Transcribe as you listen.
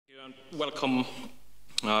everyone, welcome.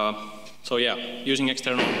 So yeah, using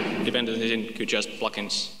external dependencies in QGIS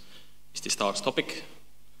plugins is this talk's topic.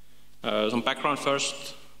 Some background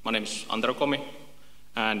first. My name is Antero Komi,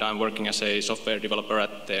 and I'm working as a software developer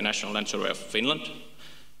at the National Land Survey of Finland,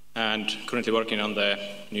 and currently working on the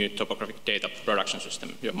new topographic data production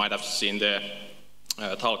system. You might have seen the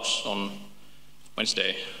talks on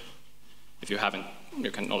Wednesday. If you haven't,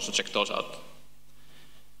 you can also check those out.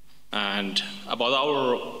 And about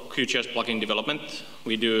our QGIS plugin development,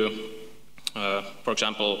 we do, for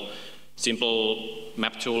example, simple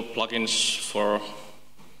map tool plugins for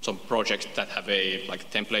some projects that have a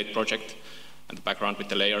template project and the background with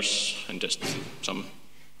the layers and just some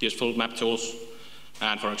useful map tools.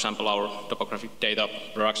 And for example, our topographic data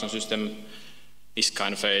production system is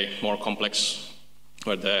kind of a more complex,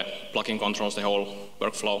 where the plugin controls the whole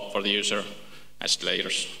workflow for the user as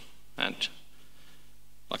layers, and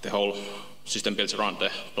the whole system builds around the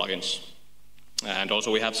plugins. And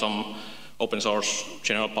also we have some open source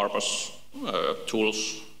general purpose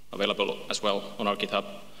tools available as well on our GitHub.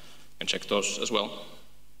 You can check those as well.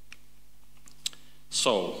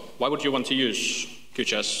 So why would you want to use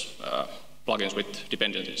QGIS plugins with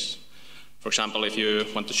dependencies? For example, if you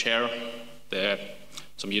want to share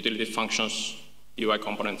some utility functions, UI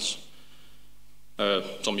components,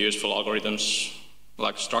 some useful algorithms,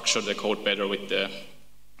 like structure the code better with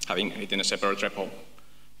having it in a separate repo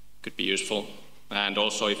could be useful. And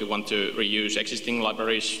also if you want to reuse existing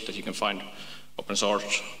libraries that you can find open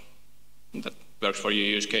source that works for your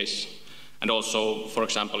use case. And also, for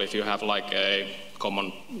example, if you have a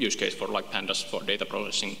common use case for pandas for data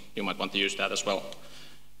processing, you might want to use that as well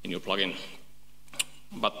in your plugin.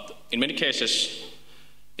 But in many cases,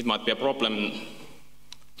 it might be a problem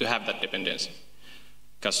to have that dependency,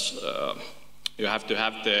 because you have to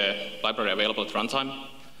have the library available at runtime,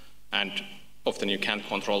 and often you can't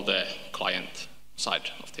control the client side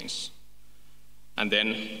of things. And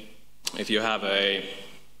then if you have a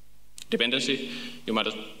dependency, you might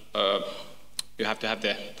you have to have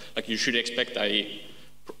you should expect a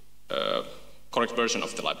correct version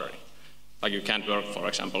of the library. You can't work, for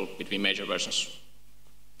example, between major versions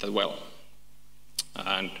that well.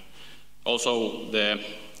 And also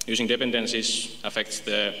using dependencies affects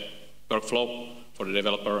the workflow for the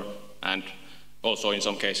developer, and also in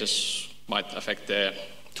some cases might affect the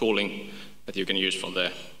tooling that you can use for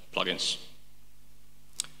the plugins.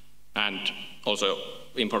 And also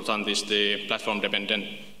important is the platform-dependent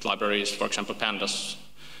libraries. For example, pandas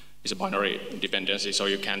is a binary dependency, so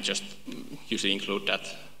you can't just usually include that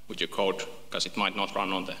with your code, because it might not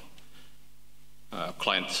run on the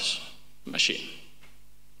client's machine.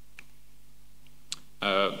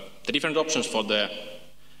 The different options for the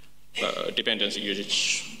dependency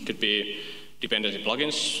usage could be dependency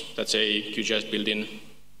plugins. That's a QGIS built-in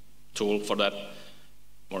tool for that.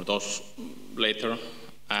 More of those later.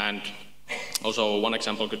 And also one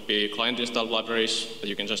example could be client-installed libraries that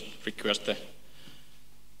you can just request the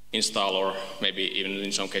install, or maybe even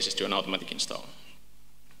in some cases do an automatic install.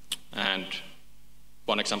 And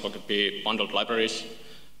one example could be bundled libraries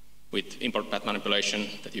with import path manipulation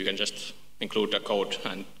that you can just include the code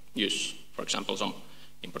and use, for example, some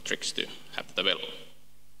import tricks to have that available.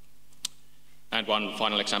 And one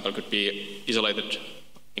final example could be isolated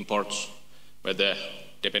imports, where the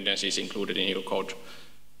dependency is included in your code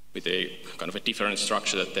with a kind of a different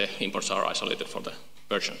structure that the imports are isolated for the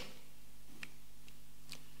version.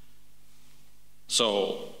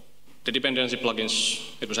 So the dependency plugins,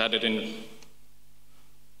 it was added in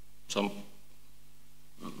some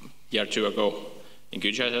year or two ago in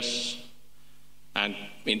QGIS. And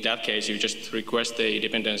in that case, you just request a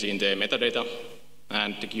dependency in the metadata,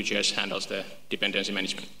 and the QGIS handles the dependency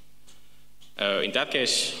management. In that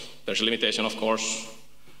case, there's a limitation, of course,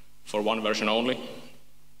 for one version only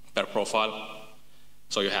per profile.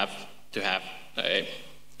 So you have to have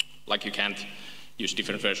you can't use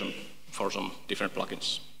different version for some different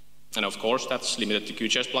plugins. And of course, that's limited to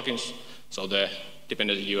QGIS plugins. So the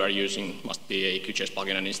dependency you are using must be a QGIS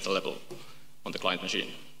plugin and installable on the client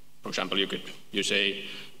machine. For example, you could use a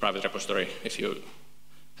private repository if you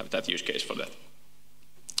have that use case for that.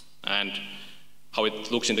 And how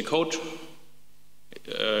it looks in the code,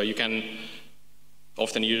 you can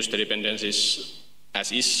often use the dependencies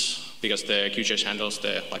as is, because the QGIS handles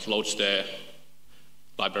loads the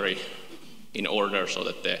library in order so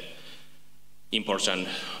that the imports and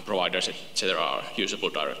providers, etc., are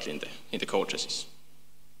usable directly in the code chassis.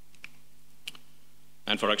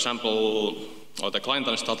 And for example, the client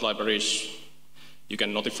installed libraries, you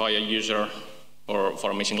can notify a user or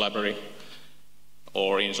for a missing library,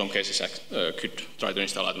 or in some cases could try to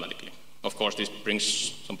install automatically. of course, this brings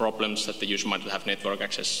some problems that the user might have network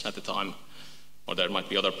access at the time, or there might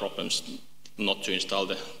be other problems not to install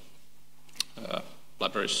the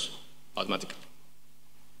libraries automatically.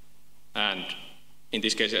 And in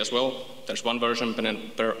this case as well, there's one version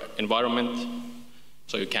per environment,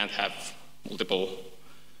 so you can't have multiple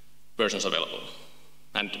versions available.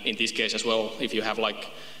 And in this case as well, if you have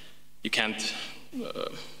you can't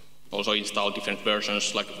also install different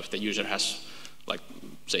versions, like if the user has,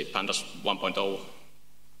 say, pandas 1.0,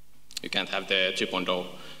 you can't have the 2.0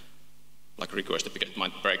 requested because it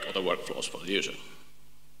might break other workflows for the user.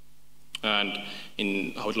 And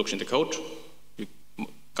in how it looks in the code, you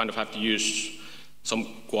kind of have to use some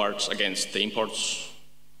guards against the imports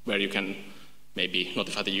where you can maybe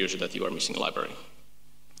notify the user that you are missing a library,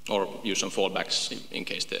 or use some fallbacks in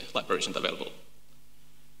case the library isn't available.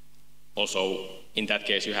 Also, in that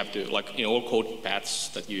case, you have to, in all code paths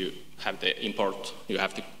that you have the import, you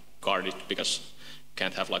have to guard it because you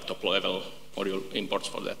can't have top level module imports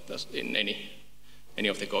for that in any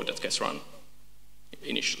of the code that gets run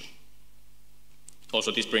initially.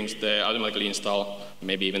 Also, this brings the automatically install,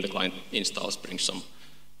 maybe even the client installs brings some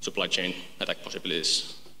supply chain attack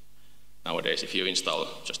possibilities nowadays if you install,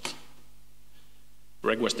 just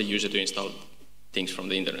request the user to install things from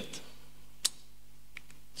the internet.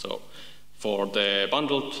 So for the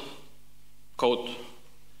bundled code,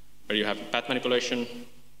 where you have path manipulation,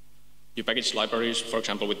 you package libraries, for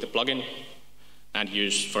example, with the plugin, and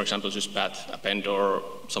use, for example, just path append or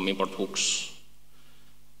some import hooks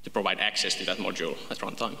to provide access to that module at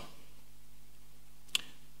runtime.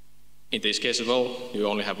 In this case as well, you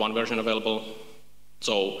only have one version available.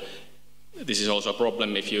 So this is also a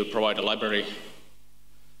problem if you provide a library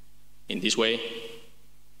in this way,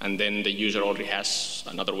 and then the user already has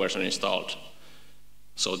another version installed.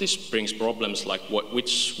 So this brings problems like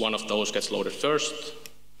which one of those gets loaded first.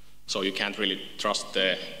 So you can't really trust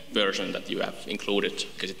the version that you have included,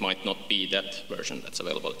 because it might not be that version that's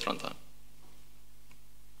available at runtime.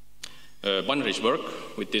 Binaries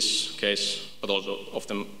work with this case, but also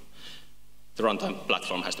often the runtime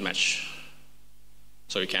platform has to match.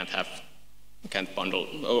 So you can't bundle,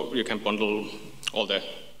 or you can bundle all the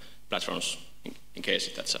platforms in case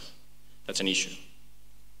that's an issue.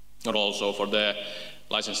 But also for the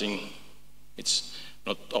licensing, it's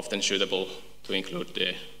not often suitable to include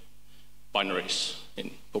the binaries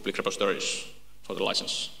in public repositories for the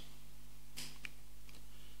license.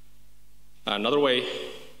 Another way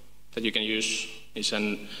that you can use is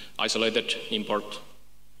an isolated import.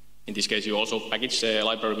 In this case, you also package the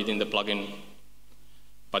library within the plugin,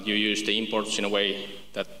 but you use the imports in a way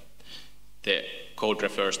that the code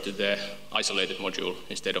refers to the isolated module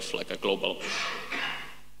instead of a global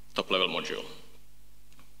top-level module.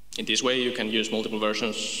 In this way, you can use multiple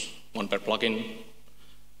versions, one per plugin,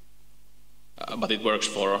 but it works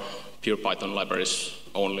for pure Python libraries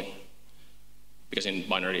only, because in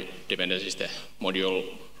binary dependencies, the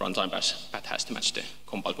module runtime path has to match the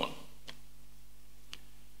compiled one.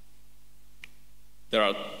 There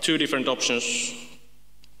are two different options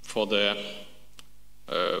for the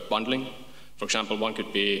bundling. For example, one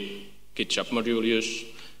could be GitHub module use.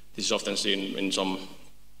 This is often seen in some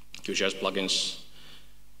QGIS plugins.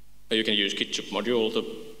 You can use GitHub module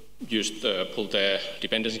to pull the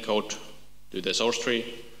dependency code to the source tree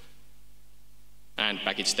and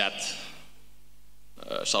package that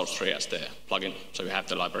source tree as the plugin, so you have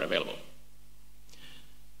the library available.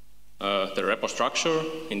 The repo structure,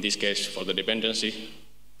 in this case for the dependency,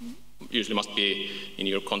 usually must be in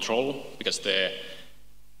your control, because there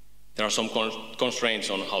are some constraints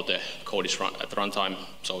on how the code is run at runtime.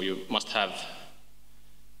 So you must have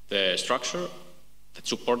the structure that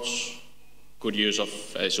supports good use of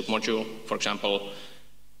a submodule. For example,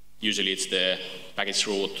 usually it's the package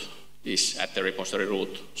root is at the repository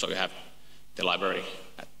root, so you have the library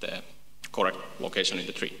at the correct location in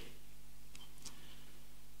the tree.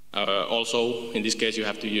 Also, in this case, you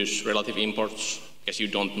have to use relative imports, because you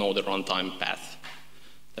don't know the runtime path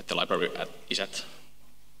that the library is at.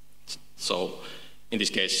 So, in this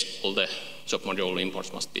case, all the submodule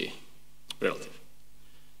imports must be relative.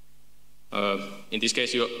 In this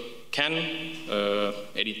case, you can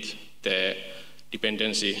edit the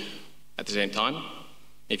dependency at the same time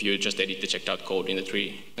if you just edit the checked out code in the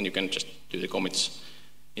tree, and you can just do the commits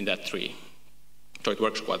in that tree. So it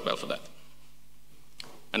works quite well for that.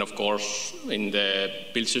 And of course, in the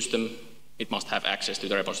build system, it must have access to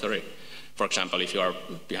the repository. For example, if you are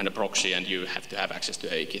behind a proxy and you have to have access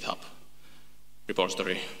to a GitHub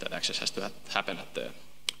repository, that access has to happen at the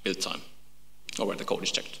build time, or where the code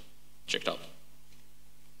is checked out.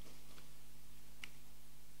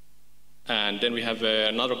 And then we have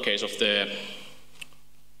another case of the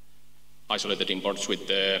isolated imports with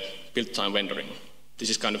the build-time vendoring. This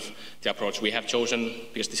is kind of the approach we have chosen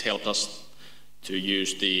because this helps us to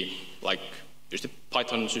use the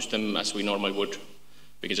Python system as we normally would.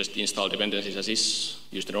 We can just install dependencies as is,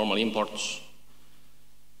 use the normal imports.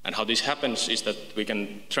 And how this happens is that we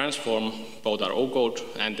can transform both our O code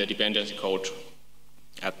and the dependency code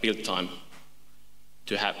at build time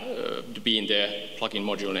to be in the plugin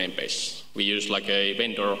module namespace. We use like a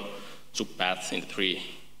vendor subpath in the tree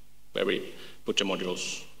where we put the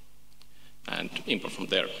modules and import from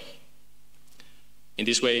there. In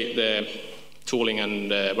this way, the tooling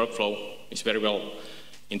and workflow is very well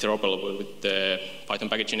interoperable with the Python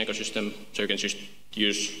packaging ecosystem, so you can just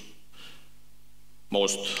use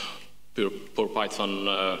most pure Python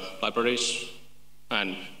libraries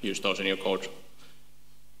and use those in your code.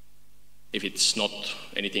 If it's not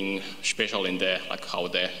anything special in the how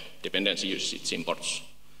the dependency uses its imports.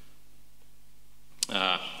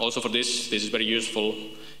 Also for this is very useful.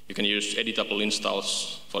 You can use editable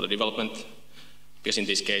installs for the development, because in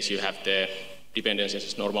this case you have the dependencies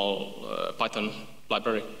as normal Python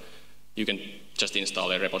library. You can just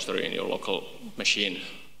install a repository in your local machine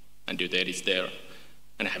and do the edits there,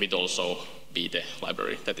 and have it also be the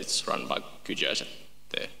library that it's run by QGIS at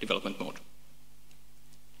the development mode.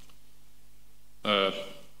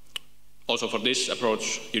 Also for this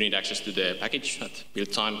approach, you need access to the package at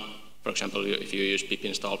build time. For example, if you use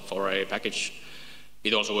pip-install for a package,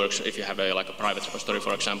 it also works if you have a private repository,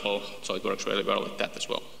 for example, so it works really well with that as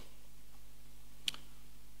well.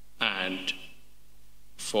 And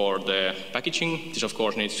for the packaging, this of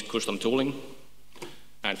course needs custom tooling.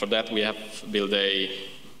 And for that we have built a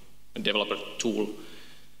developer tool.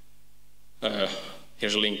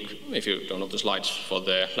 Here's a link, if you don't know the slides, for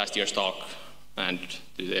the last year's talk and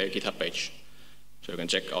to the GitHub page, so you can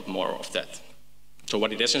check out more of that. So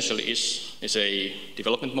what it essentially is a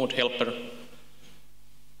development mode helper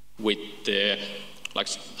with the,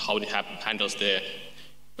 how it handles the,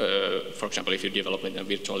 for example, if you develop in a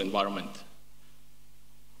virtual environment,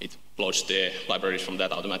 it loads the libraries from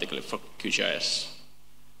that automatically for QGIS.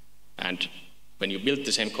 And when you build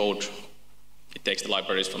the same code, it takes the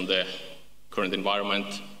libraries from the current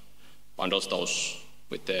environment, bundles those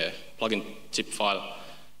with the plugin zip file,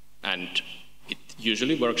 and it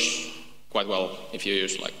usually works quite well if you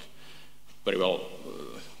use very well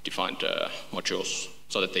defined modules,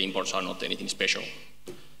 so that the imports are not anything special.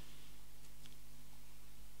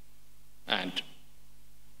 And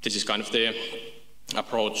this is kind of the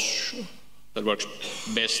approach that works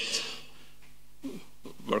best,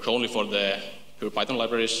 works only for the pure Python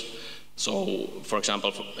libraries. So, for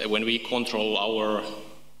example, when we control our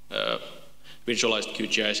virtualized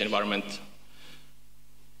QGIS environment,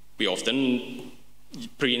 we often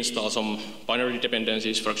pre-install some binary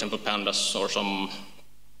dependencies, for example, pandas or some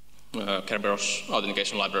Kerberos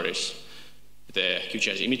authentication libraries, the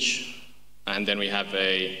QGIS image, and then we have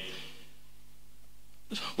a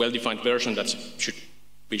well-defined version that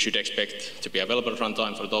we should expect to be available at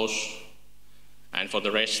runtime for those. And for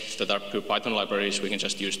the rest that are pure Python libraries, we can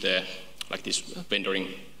just use the this vendoring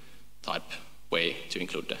type way to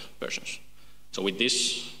include the versions. So with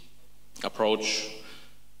this approach,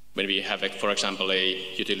 when we have, for example,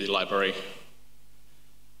 a utility library,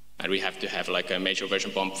 and we have to have a major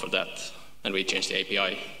version bump for that, and we change the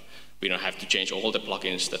API, we don't have to change all the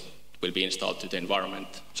plugins that will be installed to the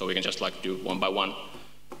environment. So we can just do one by one,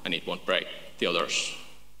 and it won't break the others.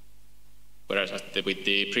 Whereas with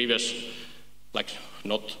the previous,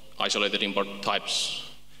 not isolated import types,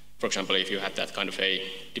 for example, if you had that kind of a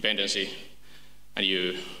dependency and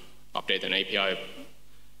you update an API,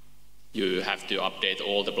 you have to update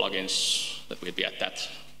all the plugins that will be at that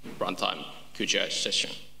runtime QGIS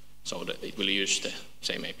session, so that it will use the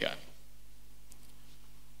same API.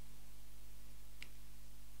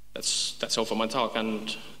 That's all for my talk, and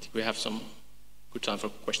I think we have some good time for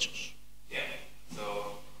questions. Yeah,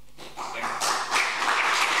 so thanks.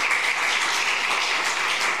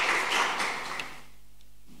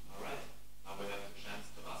 All right, now we have the chance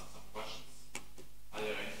to ask some questions. Are there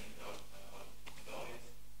anything in the audience?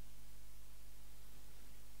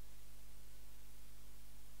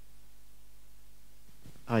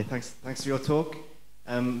 Hi, thanks for your talk.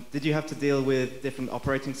 Did you have to deal with different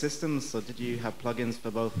operating systems? So did you have plugins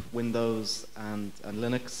for both Windows and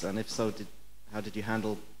Linux? And if so, how did you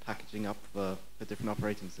handle packaging up for different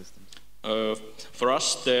operating systems? For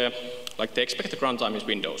us, the expected runtime is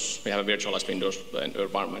Windows. We have a virtualized Windows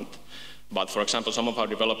environment. But for example, some of our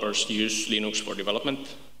developers use Linux for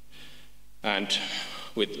development. And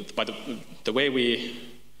by the way we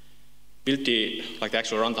build the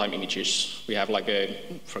actual runtime images, we have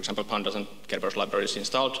for example, pandas and Kerberos libraries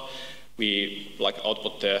installed. We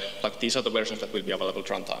output these are the versions that will be available at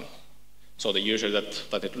runtime. So the user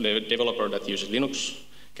the developer that uses Linux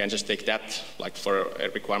can just take that for a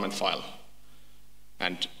requirement file,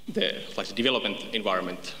 and the development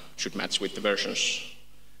environment should match with the versions,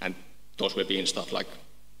 and those will be installed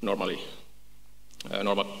normally,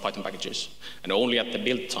 normal Python packages, and only at the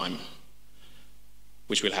build time,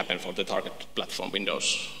 which will happen for the target platform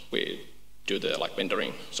Windows, we do the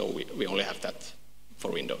vendering. So we only have that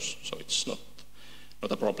for Windows, so it's not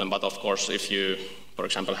a problem. But of course, if you, for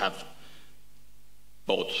example, have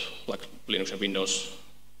both Linux and Windows,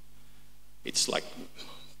 it's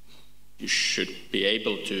you should be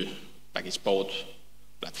able to package both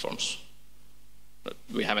platforms. But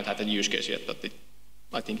we haven't had a use case yet, but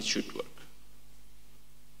I think it should work.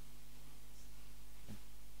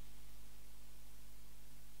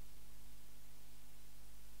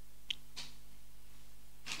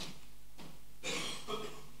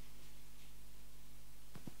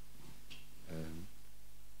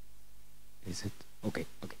 Is it? Okay,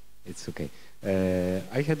 okay, it's okay.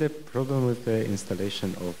 I had a problem with the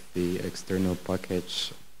installation of the external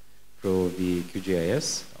package through the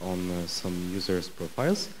QGIS on some users'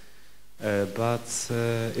 profiles, but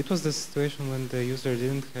it was the situation when the user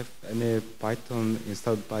didn't have any Python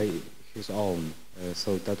installed by his own,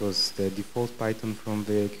 so that was the default Python from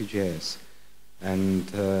the QGIS. And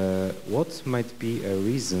what might be a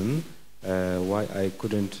reason why I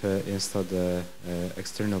couldn't install the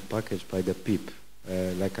external package by the pip,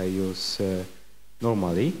 like I use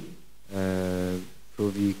normally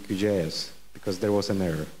through the QGIS, because there was an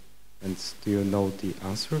error. And do you know the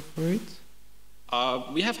answer for it?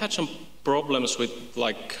 We have had some problems with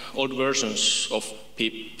old versions of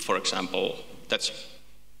pip, for example, that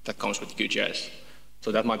comes with QGIS.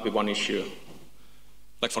 So that might be one issue.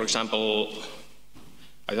 For example,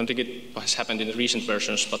 I don't think it has happened in the recent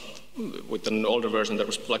versions, but with an older version there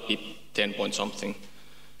was pip 10 point something.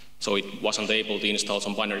 So it wasn't able to install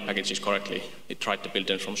some binary packages correctly. It tried to build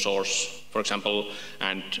them from source, for example,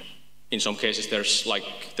 and in some cases there's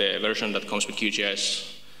the version that comes with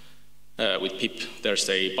QGIS with pip, there's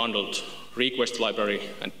a bundled request library,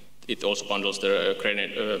 and it also bundles the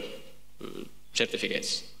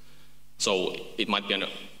certificates. So it might be an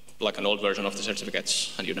old version of the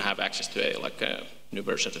certificates, and you don't have access to a new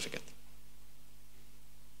birth certificate.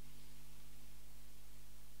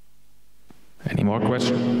 Any more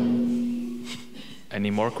questions?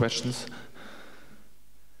 Any more questions?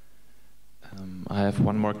 I have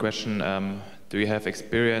one more question. Do you have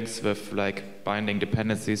experience with binding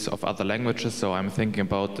dependencies of other languages? So I'm thinking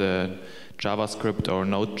about the JavaScript or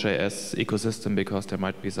Node.js ecosystem, because there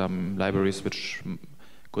might be some libraries which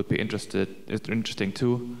could be interesting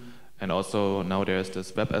too. And also now there's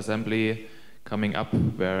this WebAssembly coming up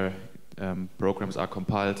where programs are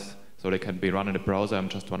compiled so they can be run in the browser. I'm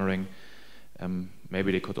just wondering,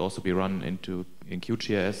 maybe they could also be run in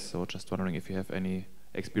QGIS. So just wondering if you have any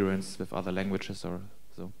experience with other languages or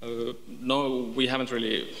so. No, we haven't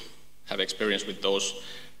really have experience with those.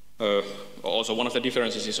 Also, one of the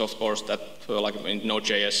differences is, of course, that in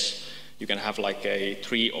Node.js, you can have a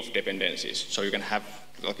tree of dependencies. So you can have,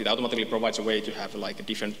 it automatically provides a way to have a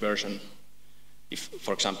different version. If,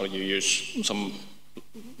 for example, you use some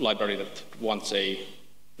library that wants a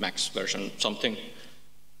max version something,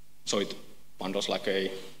 so it bundles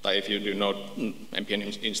if you do Node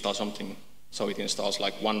npm install something, so it installs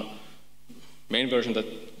one main version that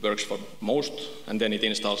works for most, and then it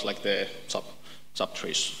installs the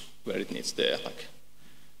subtrees where it needs the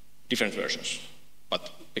different versions.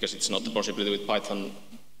 But because it's not the possibility with Python,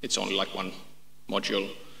 it's only one module.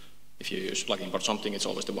 If you use import something, it's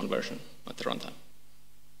always the one version at the runtime.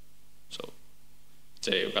 So it's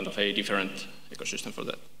a kind of a different ecosystem for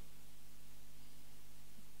that.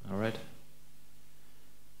 All right.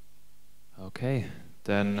 Okay,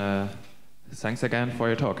 then thanks again for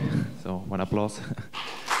your talk. So one applause.